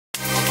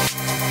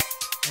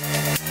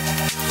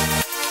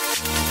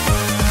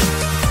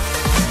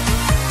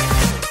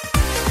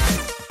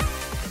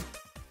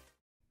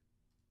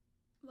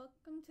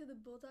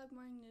Bulldog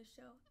Morning News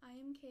Show. I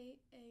am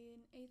Kate, an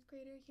 8th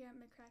grader here at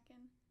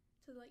McCracken,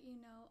 to let you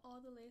know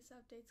all the latest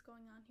updates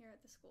going on here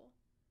at the school.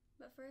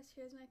 But first,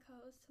 here's my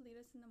co-host to lead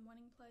us in the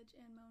morning pledge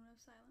and moment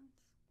of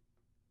silence.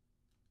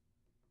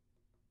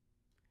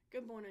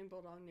 Good morning,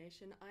 Bulldog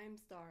Nation. I am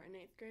Star, an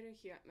 8th grader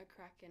here at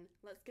McCracken.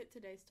 Let's get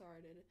today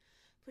started.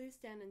 Please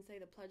stand and say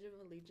the Pledge of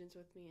Allegiance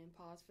with me and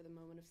pause for the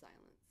moment of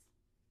silence.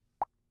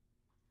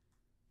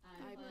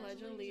 I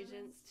pledge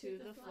allegiance to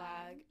the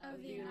flag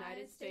of the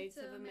United States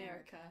of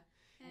America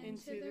and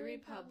to the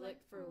republic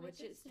for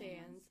which it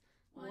stands,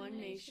 one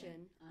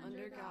nation,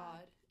 under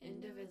God,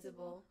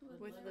 indivisible,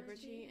 with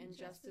liberty and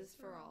justice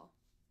for all.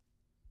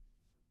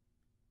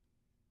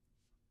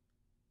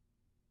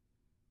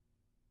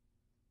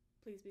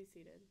 Please be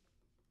seated.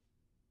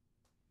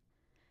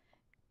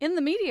 In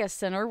the Media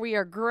Center, we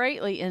are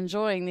greatly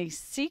enjoying the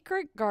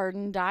Secret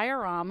Garden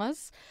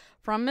dioramas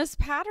from Miss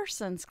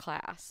Patterson's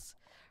class.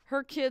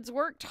 Her kids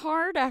worked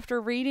hard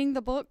after reading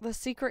the book, The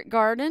Secret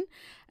Garden,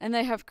 and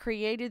they have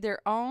created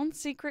their own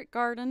Secret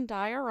Garden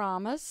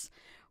dioramas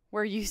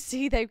where you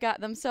see they've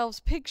got themselves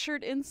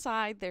pictured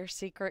inside their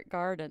secret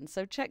garden.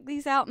 So check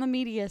these out in the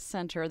Media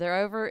Center. They're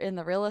over in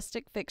the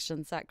Realistic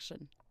Fiction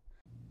section.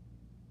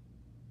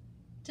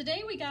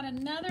 Today we got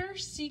another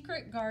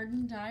Secret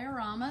Garden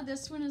diorama.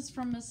 This one is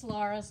from Miss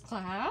Laura's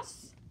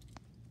class.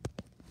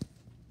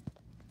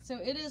 So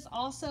it is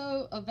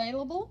also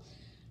available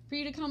for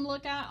you to come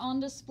look at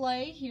on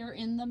display here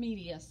in the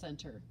Media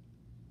Center.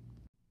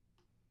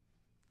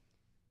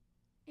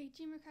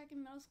 H.G.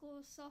 McCracken Middle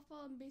School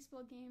softball and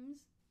baseball games.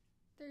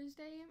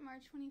 Thursday,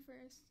 March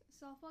 21st.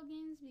 Softball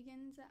games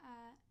begins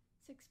at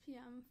 6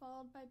 p.m.,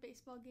 followed by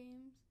baseball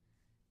games.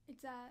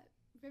 It's at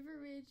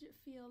River Ridge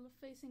Field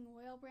facing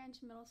Whale Branch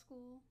Middle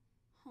School,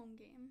 home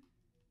game.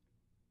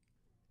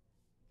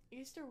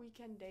 Easter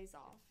weekend days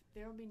off.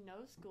 There will be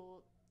no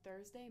school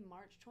Thursday,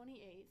 March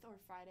 28th or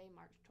Friday,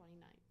 March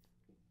 29th.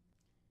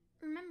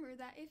 Remember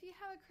that if you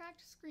have a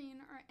cracked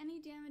screen or any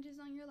damages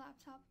on your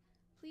laptop,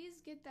 please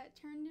get that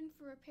turned in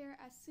for repair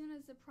as soon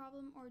as the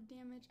problem or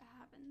damage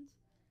happens.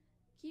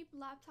 Keep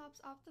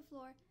laptops off the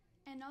floor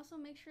and also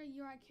make sure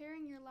you are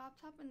carrying your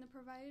laptop in the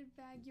provided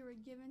bag you were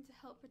given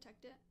to help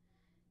protect it.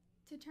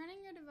 To turn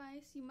in your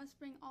device, you must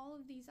bring all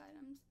of these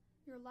items: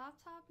 your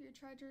laptop, your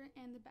charger,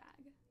 and the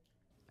bag.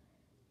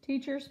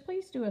 Teachers,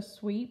 please do a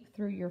sweep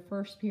through your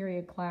first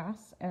period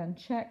class and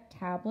check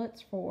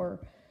tablets for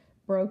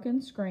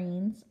broken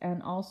screens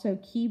and also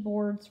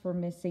keyboards for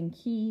missing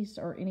keys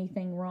or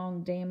anything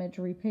wrong, damage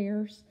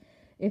repairs.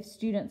 If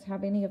students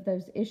have any of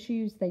those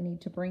issues, they need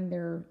to bring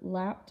their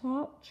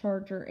laptop,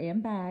 charger,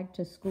 and bag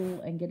to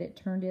school and get it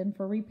turned in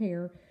for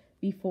repair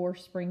before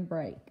spring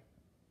break.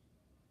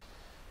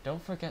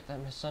 Don't forget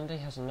that Miss Sunday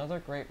has another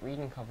great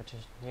reading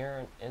competition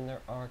here in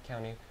our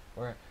county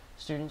where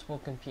students will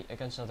compete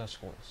against other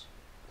schools.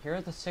 Here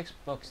are the 6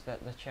 books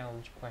that the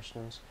challenge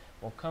questions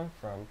will come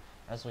from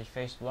as we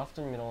face left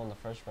and middle in the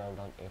first round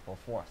on April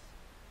 4th.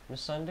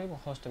 Miss Sunday will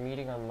host a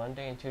meeting on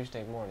Monday and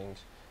Tuesday mornings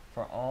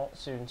for all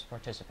students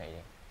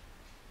participating.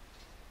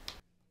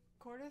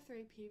 Quarter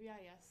 3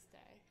 PBIS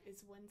Day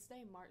is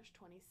Wednesday, March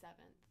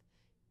 27th.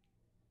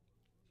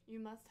 You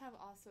must have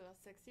also a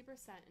 60%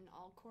 in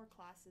all core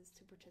classes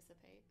to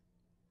participate.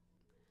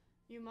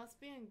 You must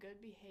be in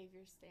good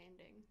behavior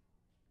standing.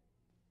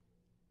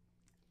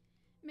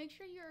 Make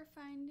sure you are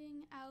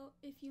finding out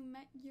if you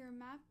met your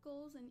math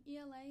goals in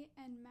ELA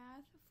and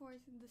math for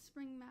the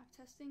spring math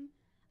testing.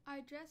 Our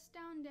dress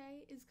down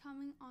day is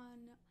coming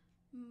on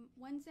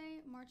Wednesday,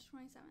 March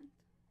 27th.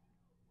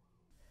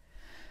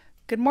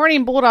 Good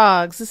morning,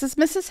 Bulldogs. This is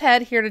Mrs.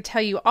 Head here to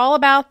tell you all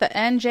about the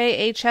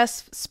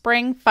NJHS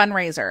Spring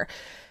Fundraiser.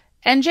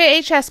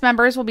 NJHS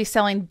members will be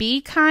selling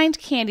Be Kind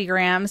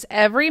candygrams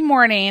every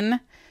morning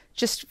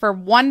just for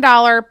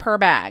 $1 per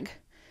bag.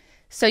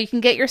 So you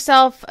can get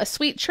yourself a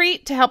sweet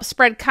treat to help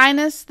spread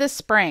kindness this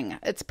spring.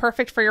 It's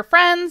perfect for your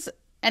friends,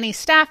 any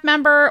staff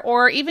member,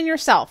 or even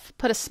yourself.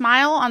 Put a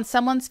smile on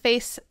someone's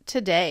face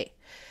today.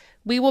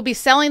 We will be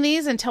selling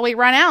these until we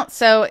run out,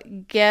 so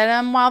get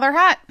them while they're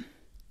hot.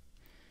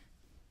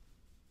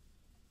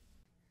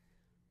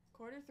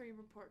 Quarter 3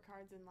 report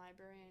cards and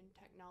library and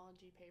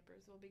technology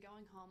papers will be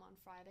going home on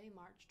Friday,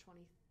 March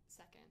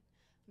 22nd.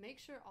 Make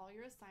sure all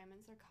your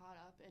assignments are caught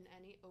up and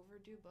any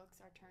overdue books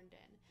are turned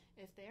in.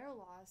 If they are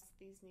lost,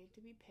 these need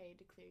to be paid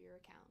to clear your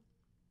account.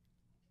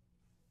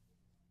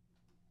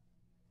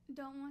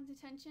 Don't want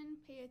detention?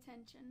 Pay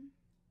attention.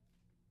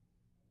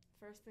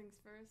 First things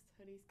first,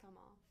 hoodies come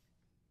off.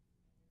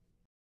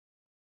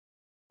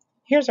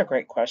 Here's a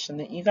great question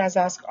that you guys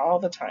ask all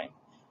the time.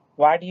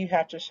 Why do you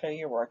have to show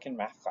your work in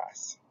math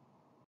class?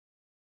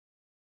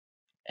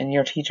 And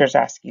your teachers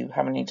ask you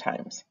how many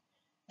times?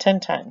 10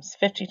 times,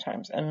 50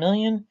 times, a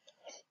million,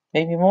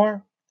 maybe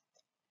more.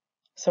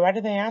 So why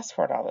do they ask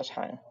for it all the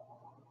time?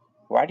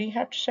 Why do you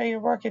have to show your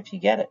work if you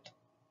get it?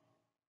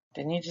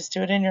 Didn't you just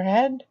do it in your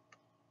head?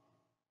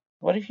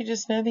 What if you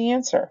just know the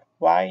answer?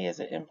 Why is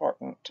it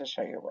important to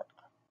show your work?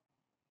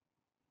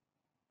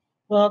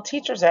 Well,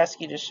 teachers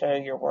ask you to show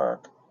your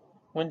work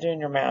when doing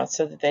your math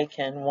so that they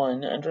can,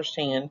 1,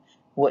 understand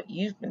what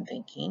you've been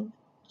thinking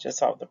to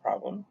solve the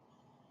problem,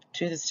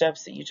 2, the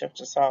steps that you took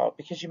to solve,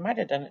 because you might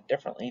have done it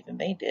differently than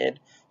they did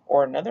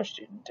or another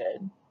student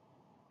did.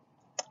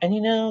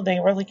 And they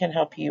really can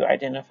help you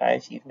identify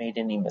if you've made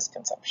any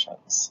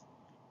misconceptions.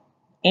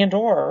 And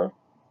or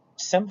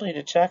simply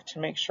to check to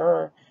make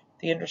sure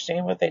that you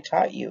understand what they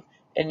taught you,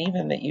 and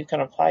even that you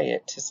can apply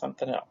it to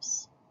something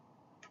else.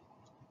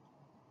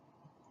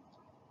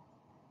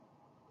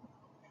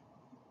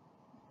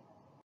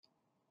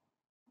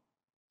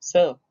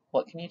 So,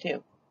 what can you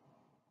do?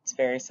 It's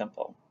very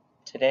simple.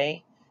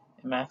 Today,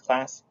 in math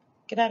class,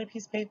 get out a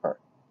piece of paper.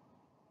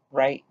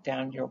 Write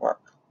down your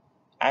work.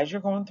 As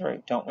you're going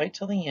through, don't wait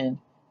till the end.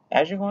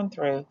 As you're going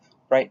through,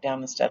 write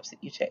down the steps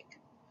that you take.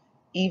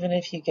 Even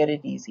if you get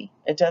it easy,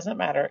 it doesn't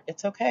matter.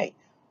 It's okay.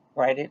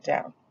 Write it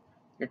down.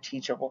 Your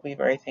teacher will be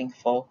very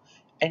thankful,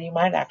 and you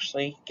might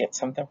actually get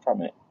something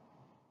from it.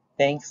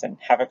 Thanks, and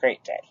have a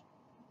great day.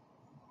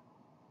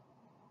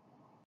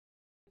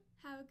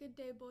 Have a good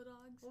day,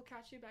 Bulldogs. We'll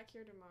catch you back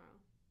here tomorrow.